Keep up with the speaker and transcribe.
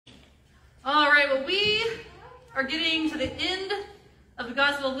right, well, we are getting to the end of the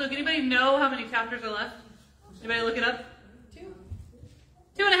Gospel of Luke. Anybody know how many chapters are left? Anybody look it up?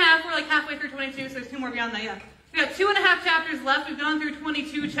 2.5. We're like halfway through 22, so there's 2 more beyond that, yeah. We got 2.5 chapters left. We've gone through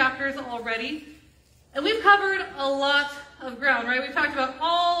 22 chapters already. And we've covered a lot of ground, right? We've talked about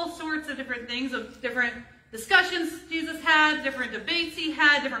all sorts of different things, of different discussions Jesus had, different debates he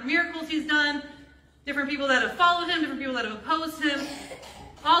had, different miracles he's done, different people that have followed him, different people that have opposed him,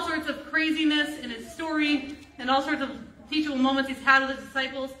 all sorts of craziness in his story, and all sorts of teachable moments he's had with his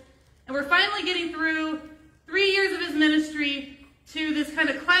disciples. And we're finally getting through 3 years of his ministry to this kind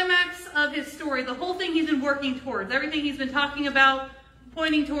of climax of his story, the whole thing he's been working towards, everything he's been talking about,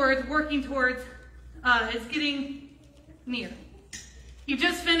 pointing towards, working towards, is getting near. He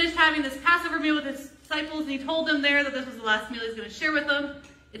just finished having this Passover meal with his disciples, and he told them there that this was the last meal he's going to share with them.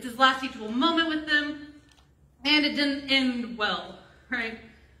 It's his last teachable moment with them, and it didn't end well, right?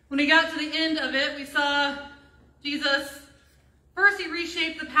 When we got to the end of it, we saw Jesus, first he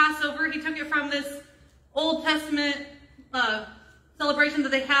reshaped the Passover. He took it from this Old Testament celebration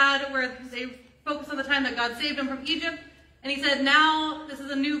that they had where they focused on the time that God saved them from Egypt. And he said, now this is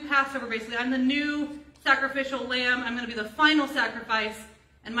a new Passover, basically. I'm the new sacrificial lamb. I'm going to be the final sacrifice,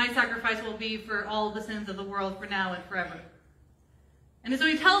 and my sacrifice will be for all of the sins of the world for now and forever. And so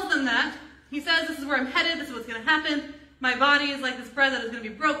he tells them that. He says, this is where I'm headed. This is what's going to happen. My body is like this bread that is going to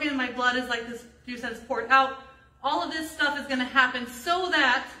be broken. My blood is like this juice that is poured out. All of this stuff is going to happen so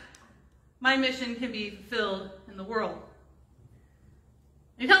that my mission can be fulfilled in the world.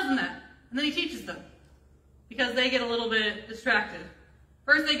 And he tells them that. And then he teaches them, because they get a little bit distracted.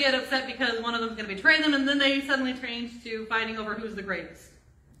 First they get upset because one of them is going to betray them, and then they suddenly change to fighting over who's the greatest.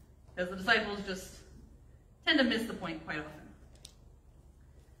 Because the disciples just tend to miss the point quite often.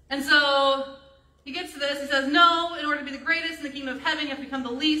 And so he gets to this, he says, no, in order to be the greatest in the kingdom of heaven, you have to become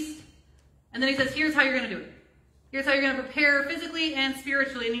the least. And then he says, here's how you're going to do it. Here's how you're going to prepare physically and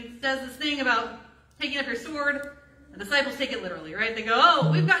spiritually. And he says this thing about taking up your sword. The disciples take it literally, right? They go, oh,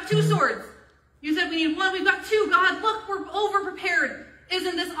 we've got 2 swords. You said we need 1, we've got 2. God, look, we're over-prepared.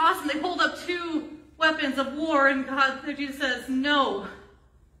 Isn't this awesome? They hold up 2 weapons of war, and Jesus says, no,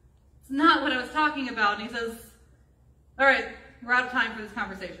 it's not what I was talking about. And he says, all right, we're out of time for this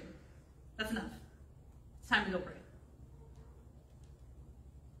conversation. That's enough. It's time to go pray.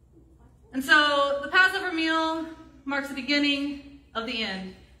 And so the Passover meal marks the beginning of the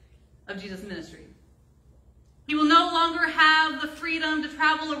end of Jesus' ministry. He will no longer have the freedom to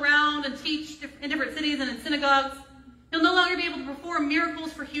travel around and teach in different cities and in synagogues. He'll no longer be able to perform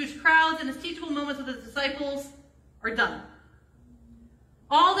miracles for huge crowds, and his teachable moments with his disciples are done.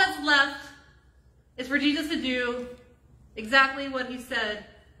 All that's left is for Jesus to do exactly what he said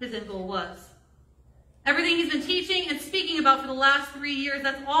his end goal was. Everything he's been teaching and speaking about for the last 3 years,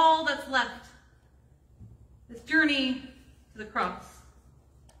 that's all that's left. This journey to the cross.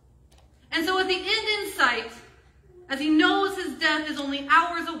 And so with the end in sight, as he knows his death is only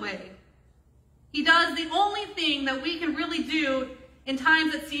hours away, he does the only thing that we can really do in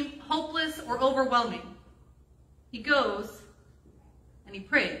times that seem hopeless or overwhelming. He goes and he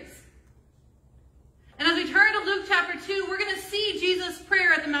prays. And as we turn to Luke chapter 2, we're going to see Jesus'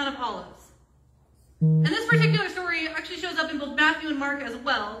 prayer at the Mount of Olives. And this particular story actually shows up in both Matthew and Mark as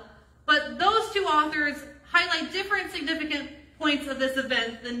well, but those 2 authors highlight different significant points of this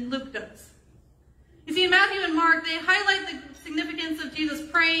event than Luke does. You see, in Matthew and Mark, they highlight the significance of Jesus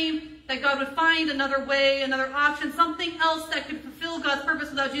praying that God would find another way, another option, something else that could fulfill God's purpose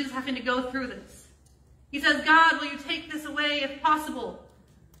without Jesus having to go through this. He says, God, will you take this away if possible?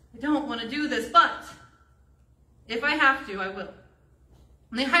 I don't want to do this, but if I have to, I will.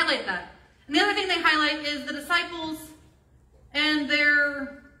 And they highlight that. And the other thing they highlight is the disciples and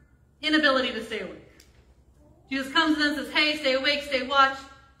their inability to stay awake. Jesus comes to them and says, hey, stay awake, stay watch,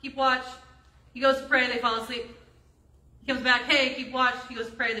 keep watch. He goes to pray, they fall asleep. He comes back, hey, keep watch. He goes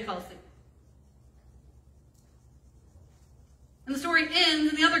to pray, they fall asleep. And the story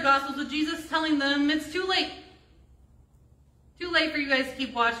ends in the other Gospels with Jesus telling them it's too late. Too late for you guys to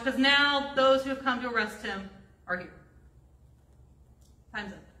keep watch, because now those who have come to arrest him are here.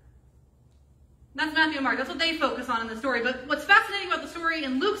 Time's up. And that's Matthew and Mark. That's what they focus on in the story. But what's fascinating about the story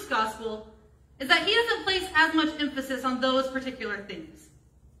in Luke's Gospel is that he doesn't place as much emphasis on those particular things.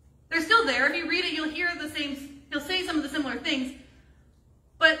 They're still there. If you read it, you'll hear the same, he'll say some of the similar things.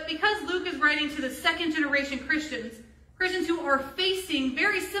 But because Luke is writing to the second-generation Christians, Christians who are facing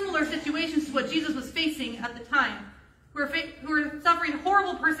very similar situations to what Jesus was facing at the time, who are suffering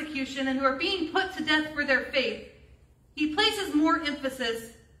horrible persecution and who are being put to death for their faith, he places more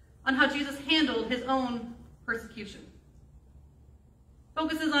emphasis on how Jesus handled his own persecution.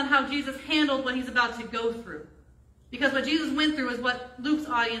 focuses on how Jesus handled what he's about to go through. Because what Jesus went through is what Luke's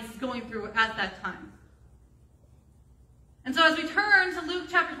audience is going through at that time. And so as we turn to Luke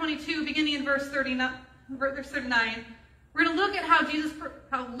chapter 22, beginning in verse 39, we're going to look at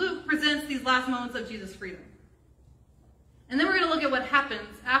how Luke presents these last moments of Jesus' freedom. And then we're going to look at what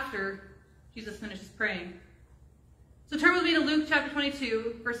happens after Jesus finishes praying. So turn with me to Luke chapter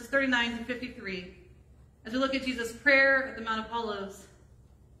 22, verses 39 to 53, as we look at Jesus' prayer at the Mount of Olives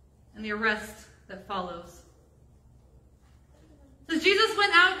and the arrest that follows. So Jesus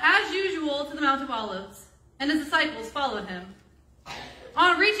went out as usual to the Mount of Olives, and his disciples followed him.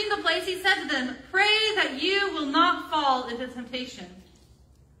 On reaching the place, he said to them, "Pray that you will not fall into temptation."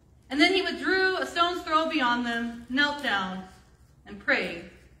 And then he withdrew a stone's throw beyond them, knelt down, and prayed.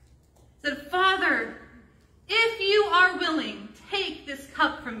 He said, "Father, if you are willing, take this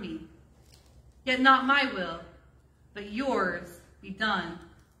cup from me. Yet not my will, but yours be done."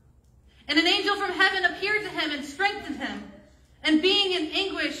 And an angel from heaven appeared to him and strengthened him. And being in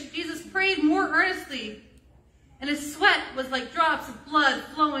anguish, Jesus prayed more earnestly, and his sweat was like drops of blood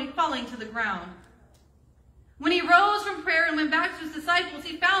falling to the ground. When he rose from prayer and went back to his disciples,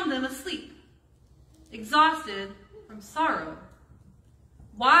 he found them asleep, exhausted from sorrow.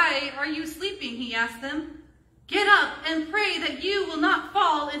 "Why are you sleeping?" he asked them. "Get up and pray that you will not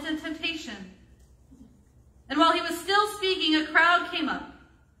fall into temptation." And while he was still speaking, a crowd came up,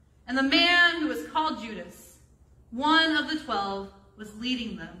 and the man who was called Judas, one of the 12, was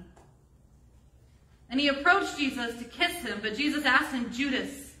leading them. And he approached Jesus to kiss him, but Jesus asked him,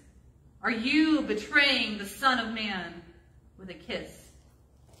 "Judas, are you betraying the Son of Man with a kiss?"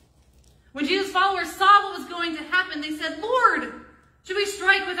 When Jesus' followers saw what was going to happen, they said, "Lord, should we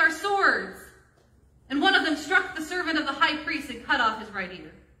strike with our swords?" And one of them struck the servant of the high priest and cut off his right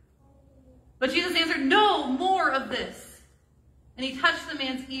ear. But Jesus answered, "No more of this." And he touched the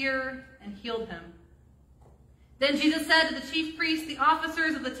man's ear and healed him. Then Jesus said to the chief priests, the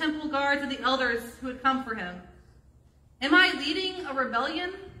officers of the temple guards, and the elders who had come for him, "Am I leading a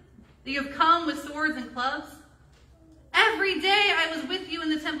rebellion that you have come with swords and clubs? Every day I was with you in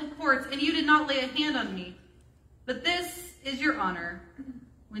the temple courts, and you did not lay a hand on me. But this is your honor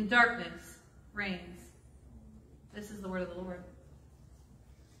when darkness reigns." This is the word of the Lord.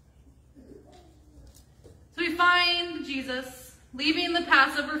 So we find Jesus leaving the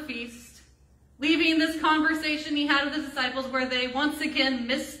Passover feast, leaving this conversation he had with his disciples where they once again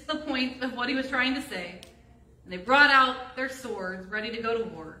missed the point of what he was trying to say. And they brought out their swords, ready to go to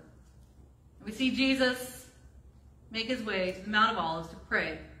war. And we see Jesus make his way to the Mount of Olives to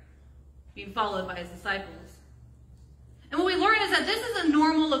pray, being followed by his disciples. And what we learn is that this is a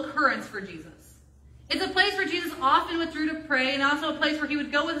normal occurrence for Jesus. It's a place where Jesus often withdrew to pray, and also a place where he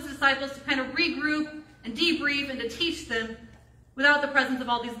would go with his disciples to kind of regroup and debrief and to teach them without the presence of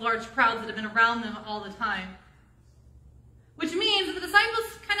all these large crowds that have been around them all the time. Which means that the disciples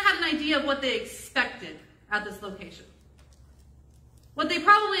kind of had an idea of what they expected at this location. What they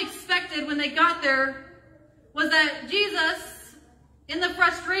probably expected when they got there was that Jesus, in the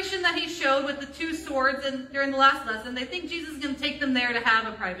frustration that he showed with the two swords during the last lesson, they think Jesus is going to take them there to have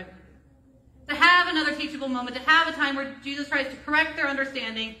a private meeting, to have another teachable moment, to have a time where Jesus tries to correct their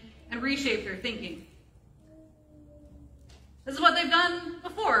understanding and reshape their thinking. This is what they've done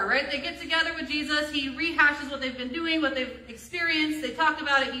before, right? They get together with Jesus, he rehashes what they've been doing, what they've experienced, they talk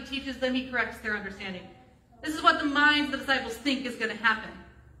about it, he teaches them, he corrects their understanding. This is what the minds of the disciples think is going to happen.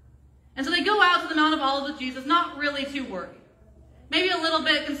 And so they go out to the Mount of Olives with Jesus, not really too worried. Maybe a little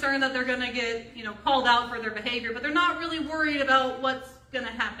bit concerned that they're going to get, called out for their behavior, but they're not really worried about what's going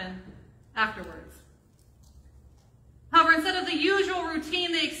to happen afterwards. However, instead of the usual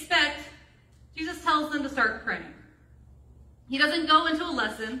routine they expect, Jesus tells them to start praying. He doesn't go into a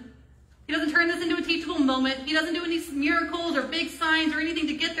lesson. He doesn't turn this into a teachable moment. He doesn't do any miracles or big signs or anything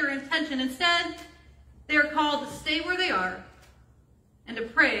to get their attention. Instead, they are called to stay where they are and to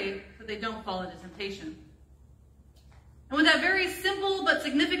pray that they don't fall into temptation. And with that very simple but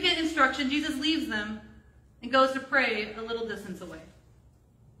significant instruction, Jesus leaves them and goes to pray a little distance away.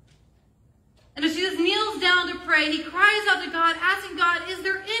 And as Jesus kneels down to pray, he cries out to God, asking God, is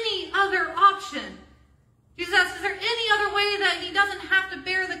there any other option? Jesus asks, is there any other way that he doesn't have to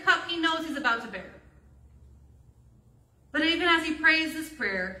bear the cup he knows he's about to bear? But even as he prays this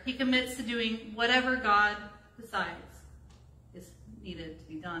prayer, he commits to doing whatever God decides is needed to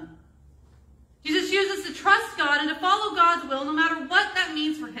be done. Jesus chooses to trust God and to follow God's will no matter what that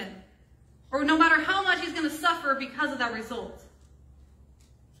means for him, or no matter how much he's going to suffer because of that result.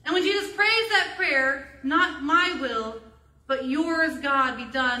 And when Jesus prays that prayer, "Not my will, but yours, God, be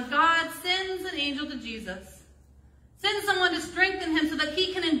done," God sends an angel to Jesus, Sends someone to strengthen him so that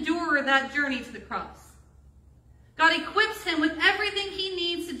he can endure that journey to the cross. God equips him with everything he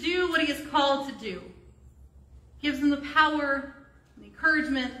needs to do what he is called to do. Gives him the power, the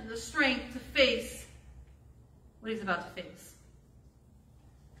encouragement, and the strength to face what he's about to face.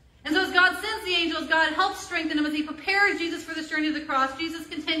 And so as God sends the angels, God helps strengthen him as he prepares Jesus for this journey to the cross. Jesus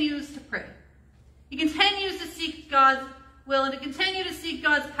continues to pray. He continues to seek God's will and to continue to seek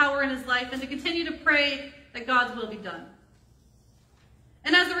God's power in his life and to continue to pray that God's will be done.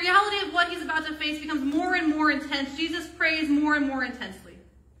 And as the reality of what he's about to face becomes more and more intense, Jesus prays more and more intensely.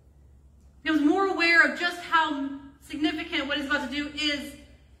 He becomes more aware of just how significant what he's about to do is,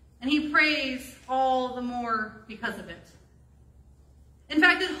 and he prays all the more because of it. In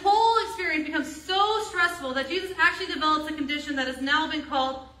fact, this whole experience becomes so stressful that Jesus actually develops a condition that has now been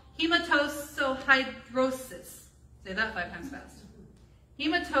called hematohydrosis. Say that 5 times fast.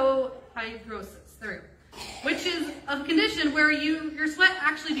 Hematohydrosis. There we go. Which is a condition where your sweat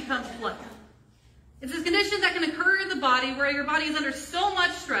actually becomes blood. It's this condition that can occur in the body where your body is under so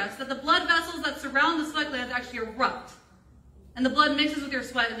much stress that the blood vessels that surround the sweat glands actually erupt. And the blood mixes with your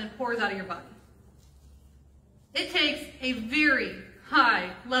sweat and then pours out of your body. It takes a very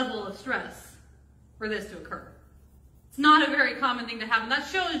high level of stress for this to occur. It's not a very common thing to happen. That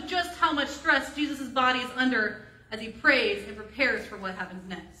shows just how much stress Jesus' body is under as he prays and prepares for what happens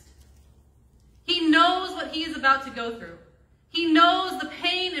next. He knows what he is about to go through. He knows the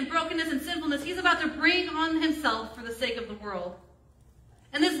pain and brokenness and sinfulness he's about to bring on himself for the sake of the world.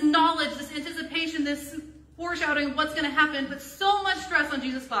 And this knowledge, this anticipation, this foreshadowing of what's going to happen puts so much stress on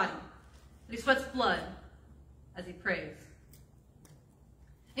Jesus' body that he sweats blood as he prays.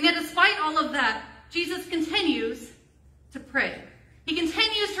 And yet, despite all of that, Jesus continues to pray. He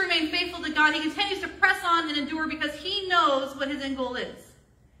continues to remain faithful to God. He continues to press on and endure because he knows what his end goal is.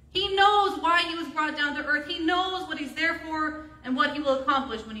 He knows why he was brought down to earth. He knows what he's there for and what he will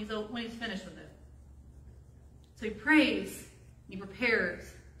accomplish when he's finished with it. So he prays and he prepares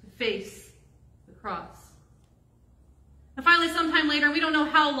to face the cross. And finally, sometime later, we don't know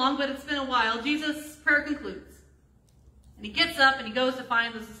how long, but it's been a while, Jesus' prayer concludes. And he gets up and he goes to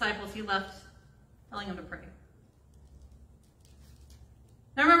find those disciples he left, telling them to pray.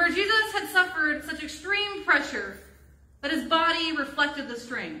 Now remember, Jesus had suffered such extreme pressure that his body reflected the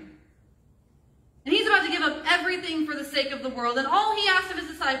strain. And he's about to give up everything for the sake of the world. And all he asks of his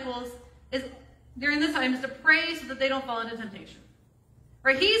disciples is, during this time, is to pray so that they don't fall into temptation.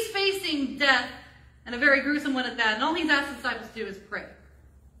 Right? He's facing death, and a very gruesome one at that. And all he's asked his disciples to do is pray.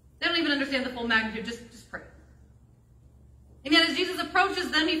 They don't even understand the full magnitude, just pray. And yet as Jesus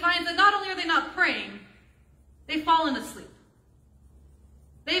approaches them, he finds that not only are they not praying, they've fallen asleep.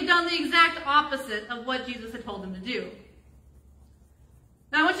 They've done the exact opposite of what Jesus had told them to do.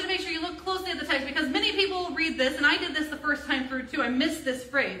 Now I want you to make sure you look closely at the text because many people read this, and I did this the first time through too. I missed this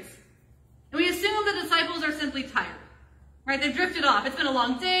phrase. And we assume the disciples are simply tired. Right? They've drifted off. It's been a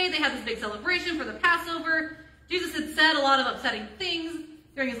long day. They had this big celebration for the Passover. Jesus had said a lot of upsetting things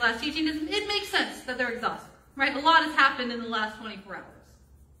during his last teaching. It makes sense that they're exhausted. Right? A lot has happened in the last 24 hours.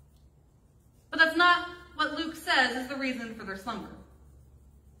 But that's not what Luke says is the reason for their slumber.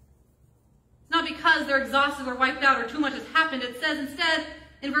 It's not because they're exhausted or wiped out or too much has happened. It says instead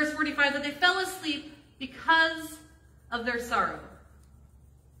in verse 45 that they fell asleep because of their sorrow.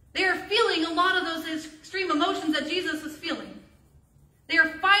 They are feeling a lot of those extreme emotions that Jesus was feeling. They are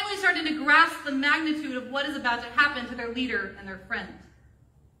finally starting to grasp the magnitude of what is about to happen to their leader and their friend.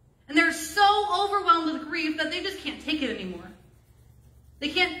 And they're so overwhelmed with grief that they just can't take it anymore. They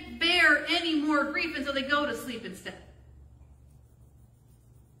can't bear any more grief, and so they go to sleep instead.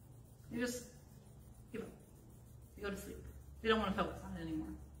 They just give up. They go to sleep. They don't want to focus on it anymore.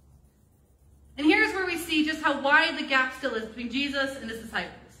 And here's where we see just how wide the gap still is between Jesus and his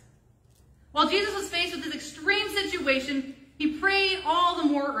disciples. While Jesus was faced with this extreme situation, he prayed all the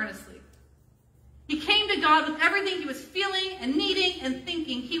more earnestly. He came to God with everything he was feeling and needing and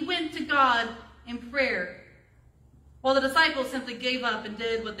thinking. He went to God in prayer, while the disciples simply gave up and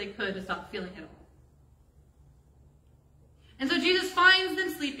did what they could to stop feeling it all. And so Jesus finds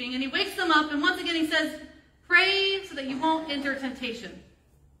them sleeping, and he wakes them up, and once again he says, pray so that you won't enter temptation.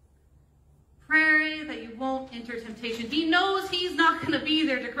 Pray that you won't enter temptation. He knows he's not going to be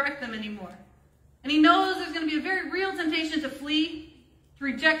there to correct them anymore. And he knows there's going to be a very real temptation to flee, to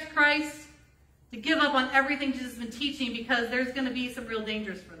reject Christ, to give up on everything Jesus has been teaching because there's going to be some real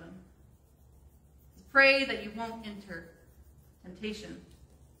dangers for them. Pray that you won't enter temptation.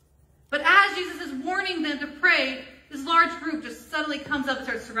 But as Jesus is warning them to pray, this large group just suddenly comes up and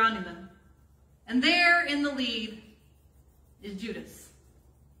starts surrounding them. And there in the lead is Judas,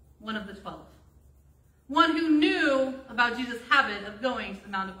 one of the 12. One who knew about Jesus' habit of going to the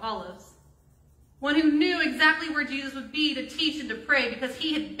Mount of Olives. One who knew exactly where Jesus would be to teach and to pray because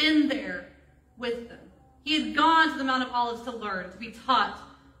he had been there with them. He had gone to the Mount of Olives to learn, to be taught,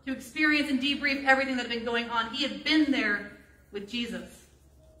 to experience and debrief everything that had been going on. He had been there with Jesus.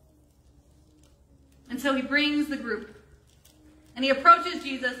 And so he brings the group, and he approaches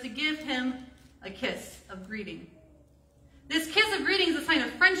Jesus to give him a kiss of greeting. This kiss of greeting is a sign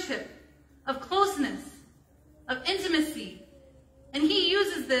of friendship, of closeness, of intimacy, and he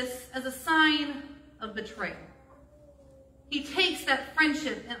uses this as a sign of betrayal. He takes that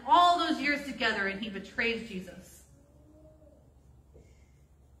friendship and all those years together and he betrays Jesus.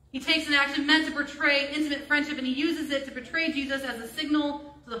 He takes an action meant to portray intimate friendship and he uses it to betray Jesus as a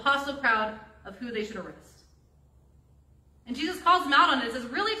signal to the hostile crowd of who they should arrest. And Jesus calls him out on it and says,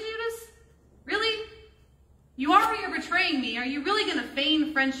 "Really, Judas? Really? You already are betraying me. Are you really going to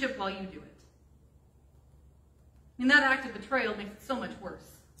feign friendship while you do it?" I mean, that act of betrayal makes it so much worse.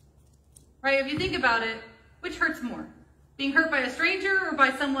 Right? If you think about it, which hurts more? Being hurt by a stranger or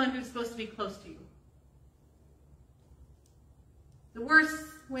by someone who's supposed to be close to you? The worst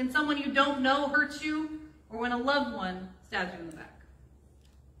when someone you don't know hurts you or when a loved one stabs you in the back.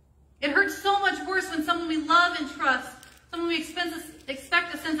 It hurts so much worse when someone we love and trust, someone we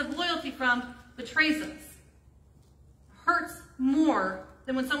expect a sense of loyalty from, betrays us. It hurts more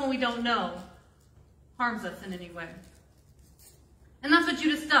than when someone we don't know harms us in any way. And that's what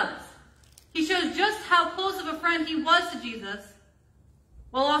Judas does. He shows just how close of a friend he was to Jesus,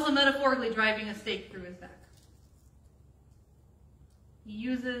 while also metaphorically driving a stake through his back. He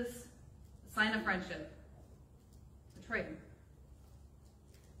uses the sign of friendship to betray him.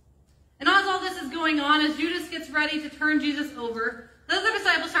 And as all this is going on, as Judas gets ready to turn Jesus over, the other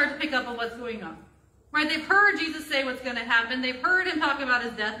disciples start to pick up on what's going on. Right? They've heard Jesus say what's going to happen. They've heard him talk about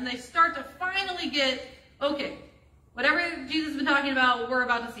his death, and they start to finally get, okay, whatever Jesus has been talking about, we're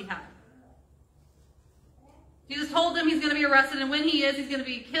about to see happen. Jesus told them he's going to be arrested, and when he is, he's going to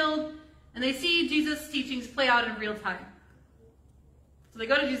be killed. And they see Jesus' teachings play out in real time. So they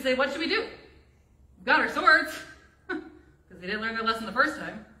go to Jesus and say, "What should we do? We've got our swords," because they didn't learn their lesson the first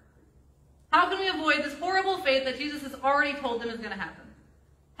time. How can we avoid this horrible fate that Jesus has already told them is going to happen?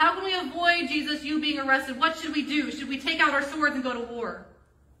 How can we avoid, Jesus, you being arrested? What should we do? Should we take out our swords and go to war?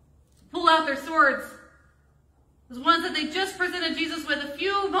 Pull out their swords. Those ones that they just presented Jesus with a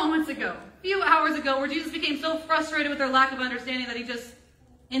few moments ago, a few hours ago, where Jesus became so frustrated with their lack of understanding that he just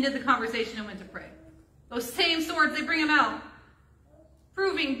ended the conversation and went to pray. Those same swords, they bring them out,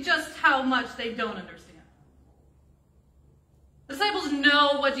 proving just how much they don't understand. The disciples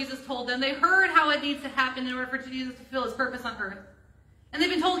know what Jesus told them. They heard how it needs to happen in order for Jesus to fulfill his purpose on earth. And they've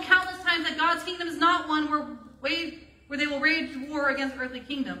been told countless times that God's kingdom is not one where they will wage war against earthly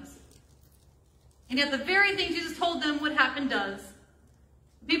kingdoms. And yet the very thing Jesus told them would happen does.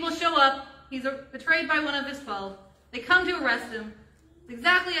 People show up. He's betrayed by one of his 12. They come to arrest him.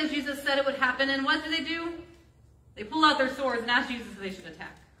 Exactly as Jesus said it would happen. And what do? They pull out their swords and ask Jesus if they should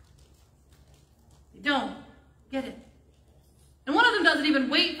attack. They don't get it. And one of them doesn't even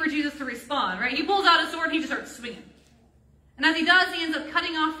wait for Jesus to respond, right? He pulls out his sword and he just starts swinging. And as he does, he ends up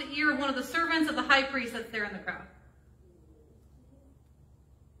cutting off the ear of one of the servants of the high priest that's there in the crowd.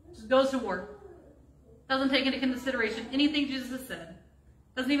 Just goes to war. Doesn't take into consideration anything Jesus has said.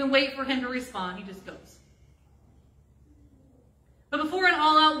 Doesn't even wait for him to respond. He just goes. But before an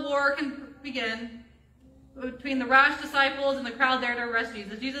all-out war can begin between the rash disciples and the crowd there to arrest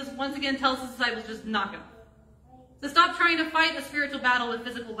Jesus, Jesus once again tells his disciples just knock it off. So stop trying to fight a spiritual battle with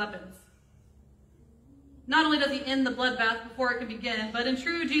physical weapons. Not only does he end the bloodbath before it can begin, but in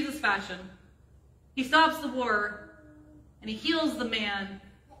true Jesus fashion, he stops the war and he heals the man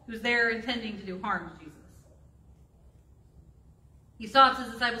who's there intending to do harm to Jesus. He stops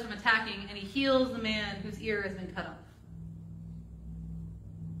his disciples from attacking and he heals the man whose ear has been cut off.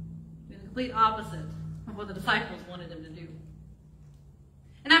 Doing the complete opposite of what the disciples wanted him to do.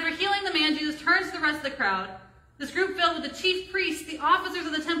 And after healing the man, Jesus turns to the rest of the crowd, this group filled with the chief priests, the officers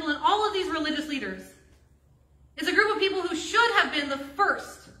of the temple, and all of these religious leaders. It's a group of people who should have been the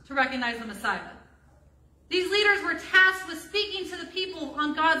first to recognize the Messiah. These leaders were tasked with speaking to the people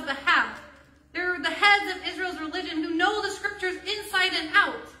on God's behalf. They're the heads of Israel's religion who know the scriptures inside and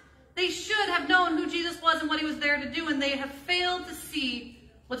out. They should have known who Jesus was and what he was there to do, and they have failed to see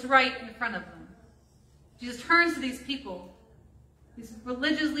what's right in front of them. Jesus turns to these people, these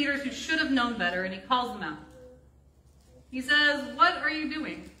religious leaders who should have known better, and he calls them out. He says, "What are you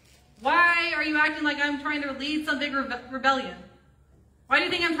doing? Why are you acting like I'm trying to lead some big rebellion? Why do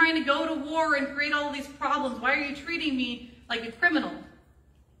you think I'm trying to go to war and create all of these problems? Why are you treating me like a criminal?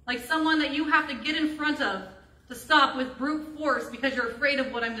 like someone that you have to get in front of to stop with brute force because you're afraid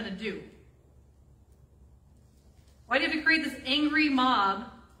of what I'm going to do? Why do you have to create this angry mob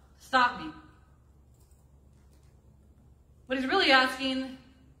to stop me? What he's really asking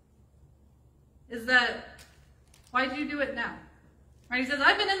is that, why did you do it now? Right? He says,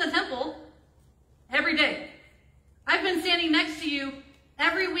 I've been in the temple every day. I've been standing next to you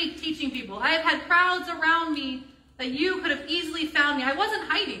every week teaching people. I have had crowds around me that you could have easily found me. I wasn't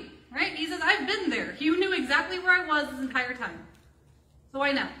hiding, right? He says, I've been there. You knew exactly where I was this entire time. So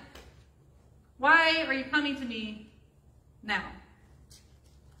why now? Why are you coming to me now?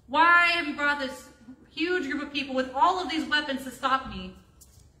 Why have you brought this huge group of people with all of these weapons to stop me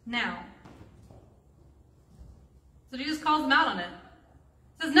now? So Jesus calls them out on it.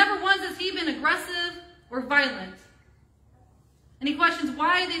 He says, never once has he been aggressive or violent. And he questions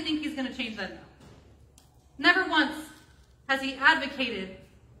why they think he's going to change that now. Never once has he advocated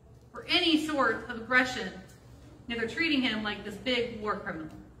for any sort of aggression. They're treating him like this big war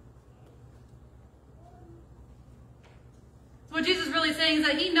criminal. So what Jesus is really saying is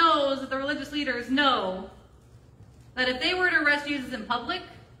that he knows that the religious leaders know that if they were to arrest Jesus in public,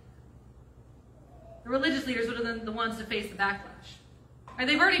 the religious leaders would have been the ones to face the backlash. Right?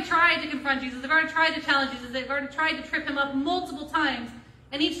 They've already tried to confront Jesus. They've already tried to challenge Jesus. They've already tried to trip him up multiple times.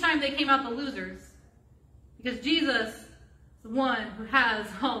 And each time they came out the losers. Because Jesus is the one who has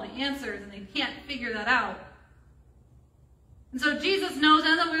all the answers, and they can't figure that out. And so Jesus knows,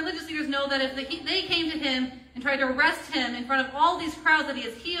 and the religious leaders know, that if they came to him and tried to arrest him in front of all these crowds that he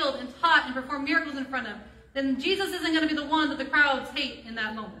has healed and taught and performed miracles in front of, then Jesus isn't going to be the one that the crowds hate in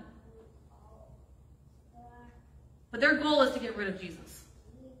that moment. But their goal is to get rid of Jesus.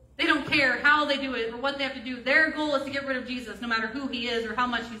 They don't care how they do it or what they have to do. Their goal is to get rid of Jesus, no matter who he is or how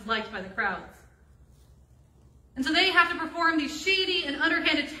much he's liked by the crowds. And so they have to perform these shady and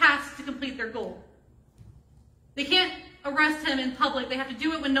underhanded tasks to complete their goal. They can't arrest him in public. They have to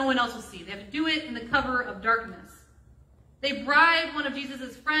do it when no one else will see. They have to do it in the cover of darkness. They bribe one of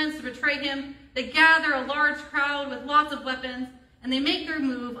Jesus' friends to betray him. They gather a large crowd with lots of weapons, and they make their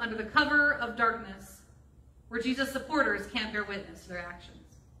move under the cover of darkness, where Jesus' supporters can't bear witness to their actions.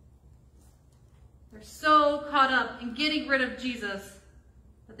 They're so caught up in getting rid of Jesus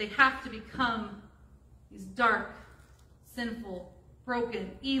that they have to become these dark, sinful,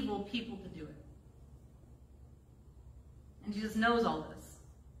 broken, evil people to do it. And Jesus knows all this.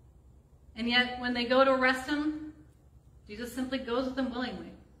 And yet, when they go to arrest him, Jesus simply goes with them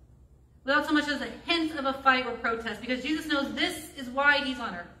willingly, without so much as a hint of a fight or protest, because Jesus knows this is why he's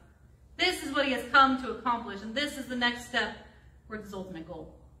on earth. This is what he has come to accomplish, and this is the next step towards his ultimate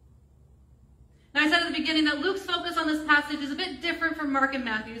goal. Now, I said at the beginning that Luke's focus on this passage is a bit different from Mark and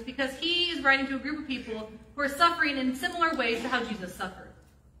Matthew's, because he is writing to a group of people who are suffering in similar ways to how Jesus suffered.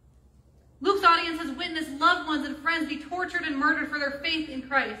 Luke's audience has witnessed loved ones and friends be tortured and murdered for their faith in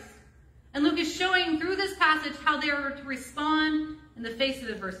Christ. And Luke is showing through this passage how they are to respond in the face of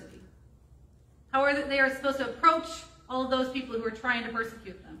adversity. How they are supposed to approach all of those people who are trying to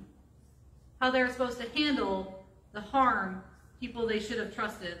persecute them. How they are supposed to handle the harm people they should have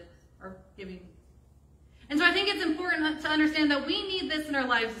trusted are giving. And so I think it's important to understand that we need this in our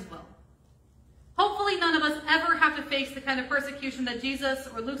lives as well. Hopefully none of us ever have to face the kind of persecution that Jesus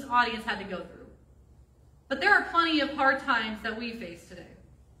or Luke's audience had to go through. But there are plenty of hard times that we face today.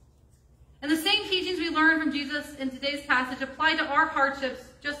 And the same teachings we learn from Jesus in today's passage apply to our hardships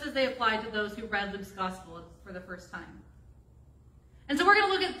just as they applied to those who read Luke's gospel for the first time. And so we're going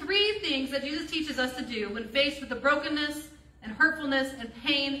to look at 3 things that Jesus teaches us to do when faced with the brokenness and hurtfulness and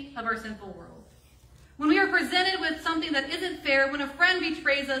pain of our sinful world. When we are presented with something that isn't fair, when a friend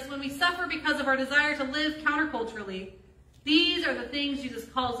betrays us, when we suffer because of our desire to live counterculturally, these are the things Jesus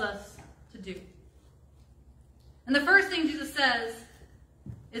calls us to do. And the first thing Jesus says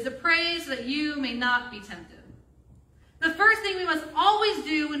is to pray so that you may not be tempted. The first thing we must always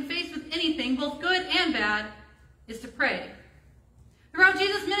do when faced with anything, both good and bad, is to pray. Throughout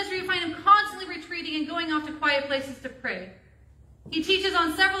Jesus' ministry, we find him constantly retreating and going off to quiet places to pray. He teaches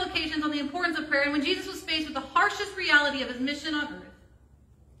on several occasions on the importance of prayer, and when Jesus was faced with the harshest reality of his mission on earth,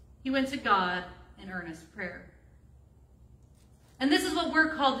 he went to God in earnest prayer. And this is what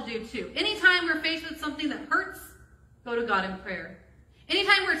we're called to do too. Anytime we're faced with something that hurts, go to God in prayer.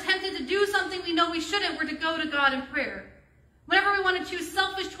 Anytime we're tempted to do something we know we shouldn't, we're to go to God in prayer. Whenever we want to choose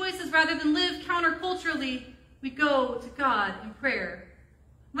selfish choices rather than live counterculturally, we go to God in prayer.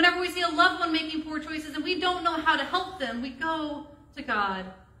 Whenever we see a loved one making poor choices and we don't know how to help them, we go to God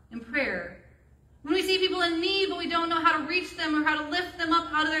in prayer. When we see people in need but we don't know how to reach them or how to lift them up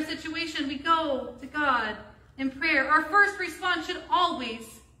out of their situation, we go to God in prayer. Our first response should always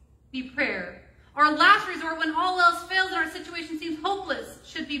be prayer. Our last resort, when all else fails and our situation seems hopeless,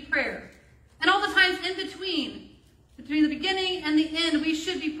 should be prayer. And all the times in between the beginning and the end, we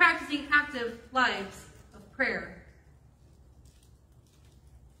should be practicing active lives of prayer.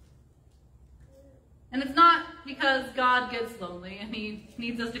 And it's not because God gets lonely and he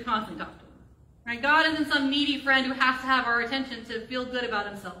needs us to constantly talk to him. Right? God isn't some needy friend who has to have our attention to feel good about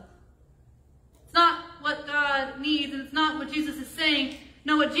himself. It's not what God needs, and it's not what Jesus is saying.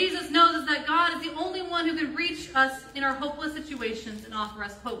 No, what Jesus knows is that God is the only one who can reach us in our hopeless situations and offer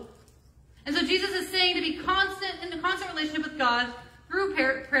us hope. And so Jesus is saying to be constant in a constant relationship with God through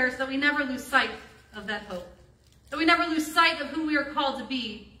prayer so that we never lose sight of that hope. That we never lose sight of who we are called to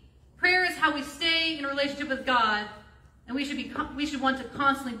be. Prayer is how we stay in a relationship with God, and we should want to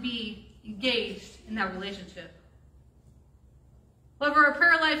constantly be engaged in that relationship. However, our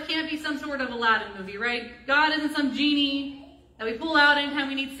prayer life can't be some sort of Aladdin movie, right? God isn't some genie that we pull out anytime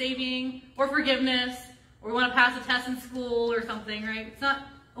we need saving or forgiveness, or we want to pass a test in school or something, right? It's not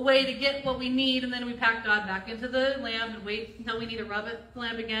a way to get what we need and then we pack God back into the lamp and wait until we need to rub the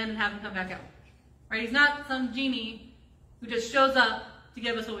lamp again and have him come back out. Right? He's not some genie who just shows up to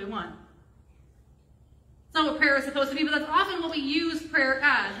give us what we want. It's not what prayer is supposed to be, but that's often what we use prayer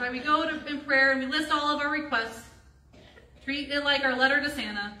as, right? We go in prayer and we list all of our requests, treat it like our letter to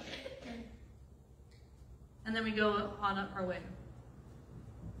Santa, and then we go on our way.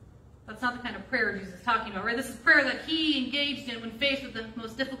 That's not the kind of prayer Jesus is talking about, right? This is prayer that he engaged in when faced with the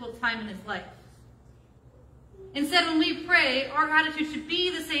most difficult time in his life. Instead, when we pray, our attitude should be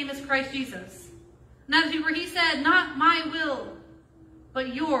the same as Christ Jesus. An attitude where he said, "Not my will,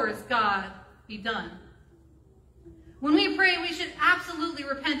 but yours, God, be done." When we pray, we should absolutely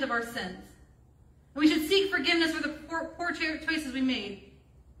repent of our sins. And we should seek forgiveness for the poor choices we made.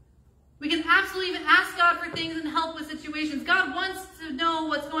 We can absolutely even ask God for things and help with situations. God wants to know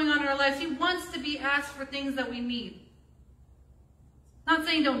what's going on in our lives. He wants to be asked for things that we need. I'm not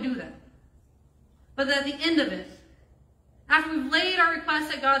saying don't do that. But at the end of it, after we've laid our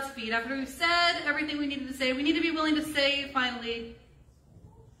requests at God's feet, after we've said everything we needed to say, we need to be willing to say finally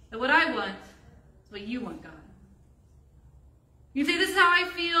that what I want is what you want, God. You can say, this is how I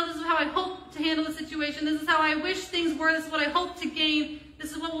feel, this is how I hope to handle the situation, this is how I wish things were, this is what I hope to gain,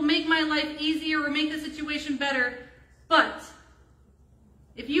 this is what will make my life easier or make the situation better. But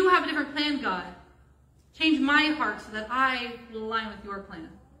if you have a different plan, God, change my heart so that I will align with your plan.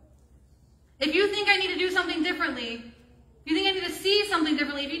 If you think I need to do something differently, if you think I need to see something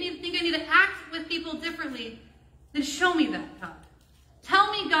differently, if you think I need to act with people differently, then show me that, God.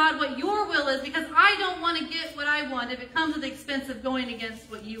 Tell me, God, what your will is, because I don't want to get what I want if it comes at the expense of going against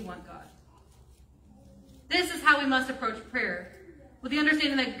what you want, God. This is how we must approach prayer, with the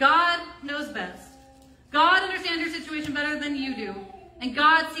understanding that God knows best. God understands your situation better than you do, and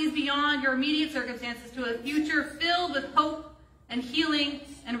God sees beyond your immediate circumstances to a future filled with hope and healing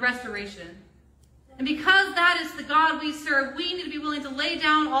and restoration. And because that is the God we serve, we need to be willing to lay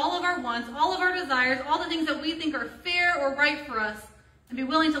down all of our wants, all of our desires, all the things that we think are fair or right for us, and be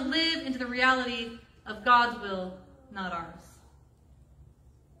willing to live into the reality of God's will, not ours.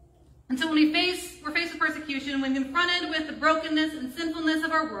 And so when we're faced with persecution, when confronted with the brokenness and sinfulness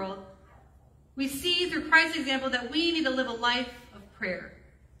of our world, we see through Christ's example that we need to live a life of prayer.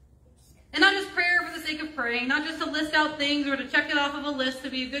 And not just prayer for the sake of praying, not just to list out things or to check it off of a list to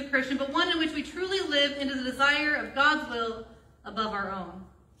be a good Christian, but one in which we truly live into the desire of God's will above our own.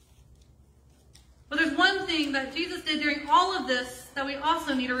 But there's one thing that Jesus did during all of this that we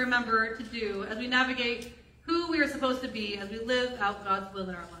also need to remember to do as we navigate who we are supposed to be as we live out God's will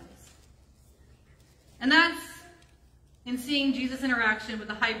in our lives. And that's in seeing Jesus' interaction with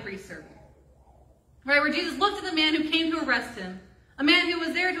the high priest servant. Right, where Jesus looked at the man who came to arrest him, a man who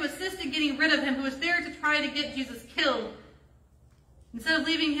was there to assist in getting rid of him, who was there to try to get Jesus killed. Instead of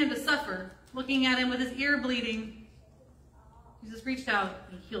leaving him to suffer, looking at him with his ear bleeding, Jesus reached out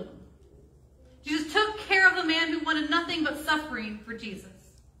and healed him. Jesus took care of the man who wanted nothing but suffering for Jesus.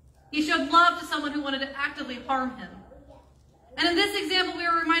 He showed love to someone who wanted to actively harm him. And in this example, we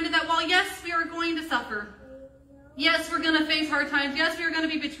are reminded that while, yes, we are going to suffer, yes, we're going to face hard times, yes, we are going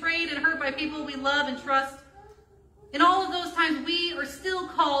to be betrayed and hurt by people we love and trust, in all of those times, we are still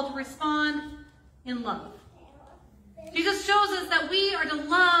called to respond in love. Jesus shows us that we are to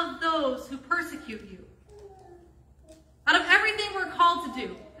love those who persecute you. Out of everything we're called to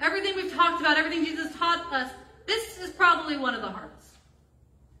do, everything we've talked about, everything Jesus taught us, this is probably one of the hardest.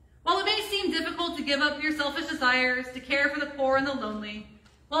 While it may seem difficult to give up your selfish desires, to care for the poor and the lonely,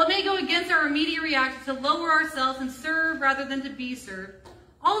 while it may go against our immediate reaction to lower ourselves and serve rather than to be served,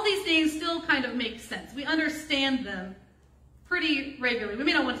 all of these things still kind of make sense. We understand them. pretty regularly. We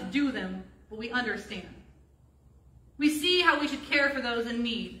may not want to do them, but we understand. We see how we should care for those in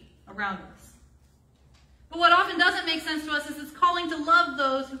need around us. But what often doesn't make sense to us is this calling to love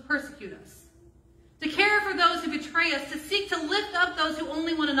those who persecute us, to care for those who betray us, to seek to lift up those who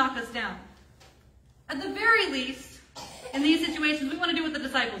only want to knock us down. At the very least, in these situations, we want to do what the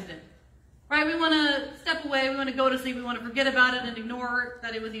disciples did. Right? We want to step away, we want to go to sleep, we want to forget about it and ignore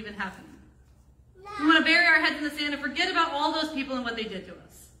that it was even happening. We want to bury our heads in the sand and forget about all those people and what they did to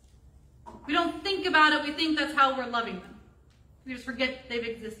us. We don't think about it, we think that's how we're loving them. We just forget they've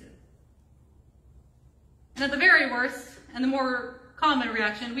existed. And at the very worst, and the more common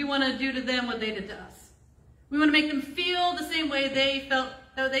reaction, we want to do to them what they did to us. We want to make them feel the same way they felt,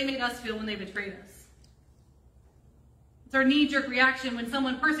 that they made us feel when they betrayed us. It's our knee-jerk reaction when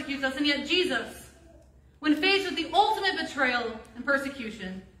someone persecutes us, and yet Jesus, when faced with the ultimate betrayal and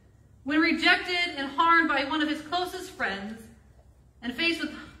persecution, when rejected and harmed by one of his closest friends, and faced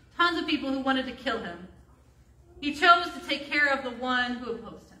with tons of people who wanted to kill him, he chose to take care of the one who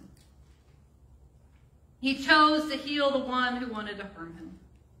opposed him. He chose to heal the one who wanted to harm him.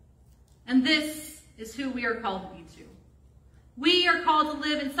 And this is who we are called to be too. We are called to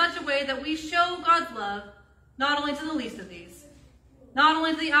live in such a way that we show God's love not only to the least of these, not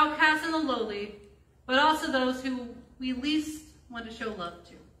only to the outcasts and the lowly, but also those who we least want to show love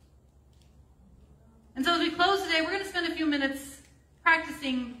to. And so as we close today, we're going to spend a few minutes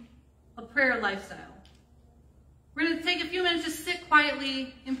practicing a prayer lifestyle. We're going to take a few minutes to sit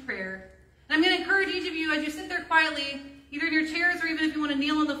quietly in prayer. And I'm going to encourage each of you, as you sit there quietly, either in your chairs or even if you want to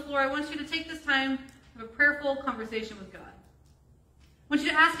kneel on the floor, I want you to take this time to have a prayerful conversation with God. I want you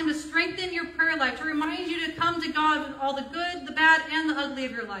to ask him to strengthen your prayer life, to remind you to come to God with all the good, the bad, and the ugly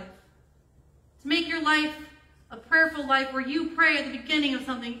of your life. To make your life a prayerful life where you pray at the beginning of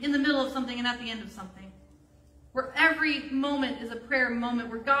something, in the middle of something, and at the end of something. Where every moment is a prayer moment,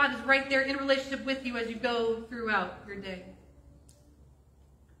 where God is right there in relationship with you as you go throughout your day.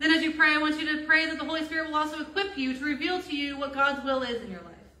 Then as you pray, I want you to pray that the Holy Spirit will also equip you to reveal to you what God's will is in your life.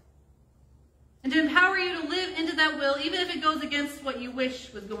 And to empower you to live into that will, even if it goes against what you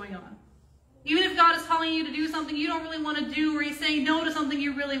wish was going on. Even if God is calling you to do something you don't really want to do, or he's saying no to something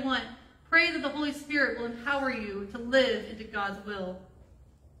you really want, pray that the Holy Spirit will empower you to live into God's will.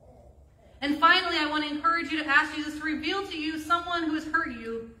 And finally, I want to encourage you to ask Jesus to reveal to you someone who has hurt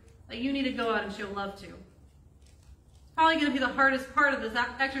you that you need to go out and show love to. It's probably going to be the hardest part of this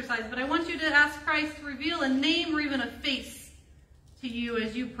exercise, but I want you to ask Christ to reveal a name or even a face to you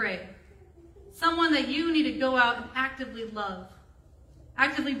as you pray. Someone that you need to go out and actively love.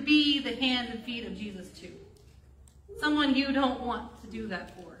 Actively be the hands and feet of Jesus to. Someone you don't want to do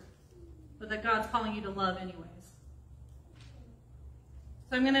that for, but that God's calling you to love anyways.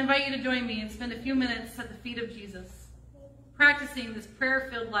 So I'm going to invite you to join me and spend a few minutes at the feet of Jesus, practicing this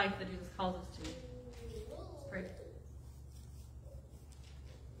prayer-filled life that Jesus calls us to. Let's pray.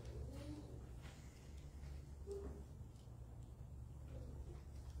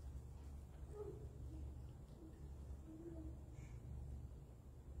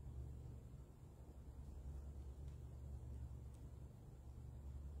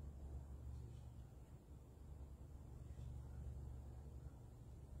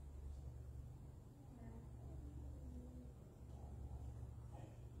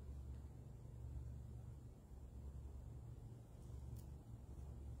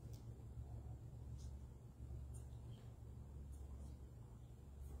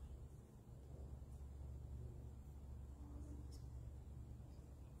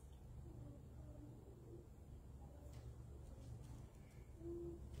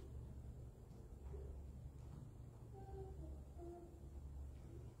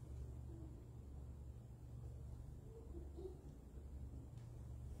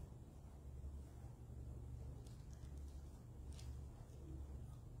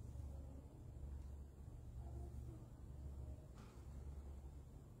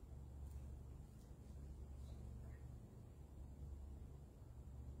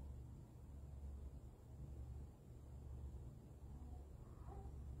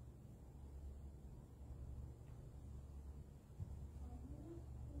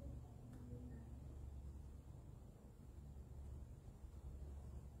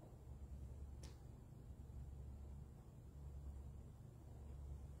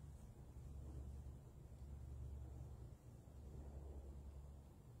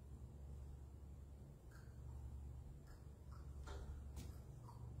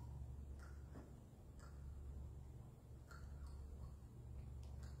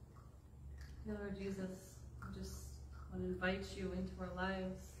 Lord Jesus, I just want to invite you into our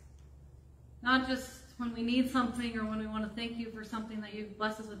lives. Not just when we need something or when we want to thank you for something that you've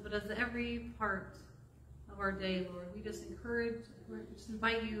blessed us with, but as every part of our day, Lord, we just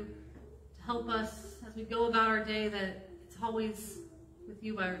invite you to help us as we go about our day, that it's always with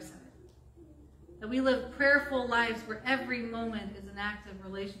you by our side. That we live prayerful lives where every moment is an active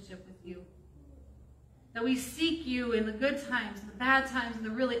relationship with you. That we seek you in the good times, the bad times, and the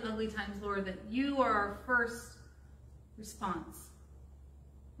really ugly times, Lord, that you are our first response.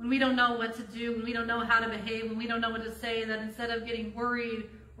 When we don't know what to do, when we don't know how to behave, when we don't know what to say, that instead of getting worried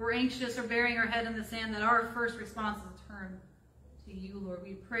or anxious or burying our head in the sand, that our first response is to turn to you, Lord.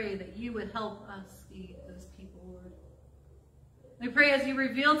 We pray that you would help us be those people, Lord. We pray as you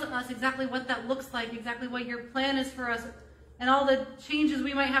reveal to us exactly what that looks like, exactly what your plan is for us, and all the changes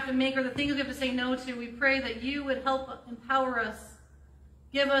we might have to make or the things we have to say no to, we pray that you would help empower us,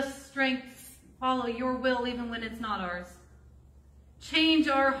 give us strength, follow your will even when it's not ours. Change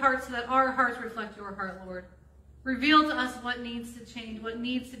our hearts so that our hearts reflect your heart, Lord. Reveal to us what needs to change, what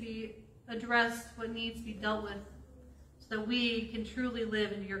needs to be addressed, what needs to be dealt with, so that we can truly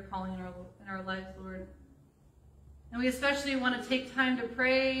live into your calling in our lives, Lord. And we especially want to take time to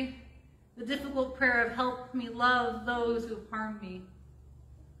pray the difficult prayer of help me love those who have harmed me.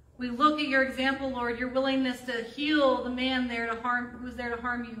 We look at your example, Lord, your willingness to heal the man who's there to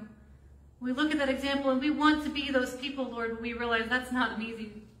harm you. We look at that example and we want to be those people, Lord, but we realize that's not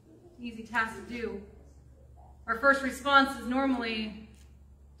an easy task to do. Our first response is normally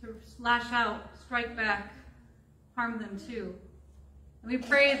to lash out, strike back, harm them too. And we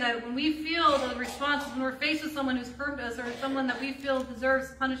pray that when we feel those responses, when we're faced with someone who's hurt us or someone that we feel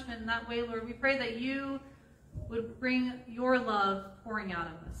deserves punishment in that way, Lord, we pray that you would bring your love pouring out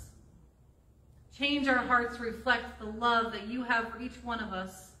of us. Change our hearts to reflect the love that you have for each one of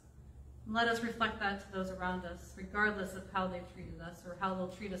us. And let us reflect that to those around us, regardless of how they've treated us or how they'll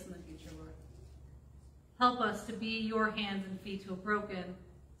treat us in the future, Lord. Help us to be your hands and feet to a broken,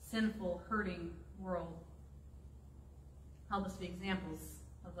 sinful, hurting world. Help us be examples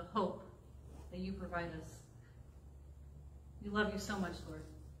of the hope that you provide us. We love you so much, Lord.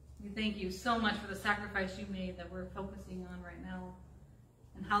 We thank you so much for the sacrifice you made that we're focusing on right now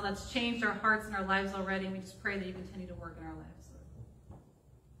and how that's changed our hearts and our lives already. And we just pray that you continue to work in our lives, Lord.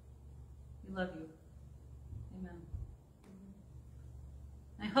 We love you. Amen.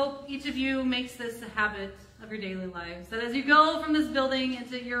 I hope each of you makes this a habit of your daily lives, that as you go from this building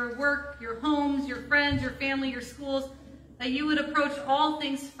into your work, your homes, your friends, your family, your schools, that you would approach all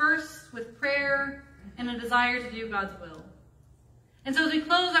things first with prayer and a desire to do God's will. And so as we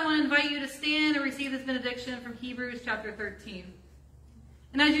close, I want to invite you to stand and receive this benediction from Hebrews chapter 13.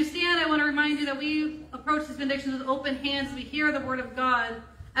 And as you stand, I want to remind you that we approach this benediction with open hands as we hear the word of God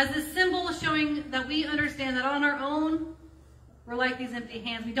as this symbol showing that we understand that on our own, we're like these empty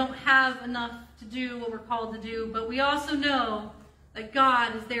hands. We don't have enough to do what we're called to do, but we also know that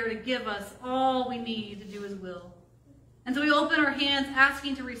God is there to give us all we need to do his will. And so we open our hands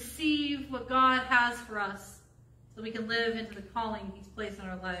asking to receive what God has for us so we can live into the calling he's placed in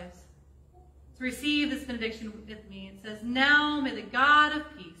our lives. To receive this benediction with me, it says, "Now may the God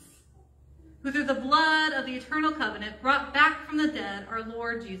of peace, who through the blood of the eternal covenant brought back from the dead our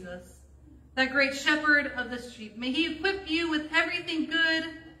Lord Jesus, that great shepherd of the sheep, may he equip you with everything good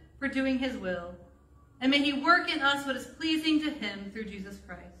for doing his will, and may he work in us what is pleasing to him through Jesus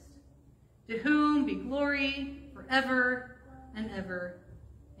Christ, to whom be glory forever and ever.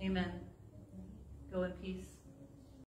 Amen." Go in peace.